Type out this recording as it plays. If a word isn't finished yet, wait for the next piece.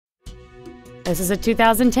This is a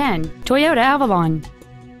 2010 Toyota Avalon.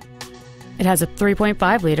 It has a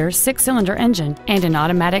 3.5-liter 6-cylinder engine and an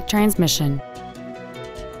automatic transmission.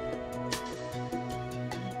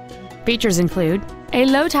 Features include a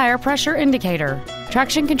low tire pressure indicator,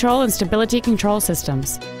 traction control and stability control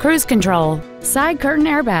systems, cruise control, side curtain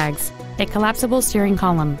airbags, a collapsible steering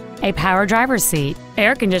column, a power driver's seat,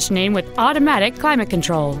 air conditioning with automatic climate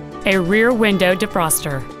control, a rear window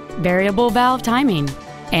defroster, variable valve timing,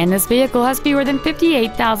 and this vehicle has fewer than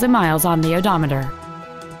 58,000 miles on the odometer.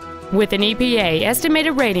 With an EPA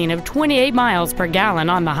estimated rating of 28 miles per gallon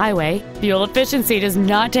on the highway, fuel efficiency does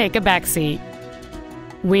not take a backseat.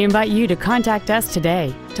 We invite you to contact us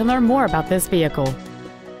today to learn more about this vehicle.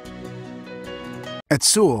 At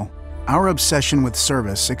Sewell, our obsession with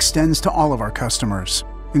service extends to all of our customers,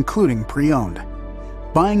 including pre-owned.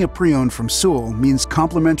 Buying a pre-owned from Sewell means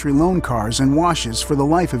complimentary loan cars and washes for the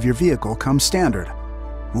life of your vehicle come standard.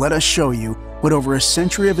 Let us show you what over a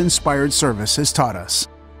century of inspired service has taught us.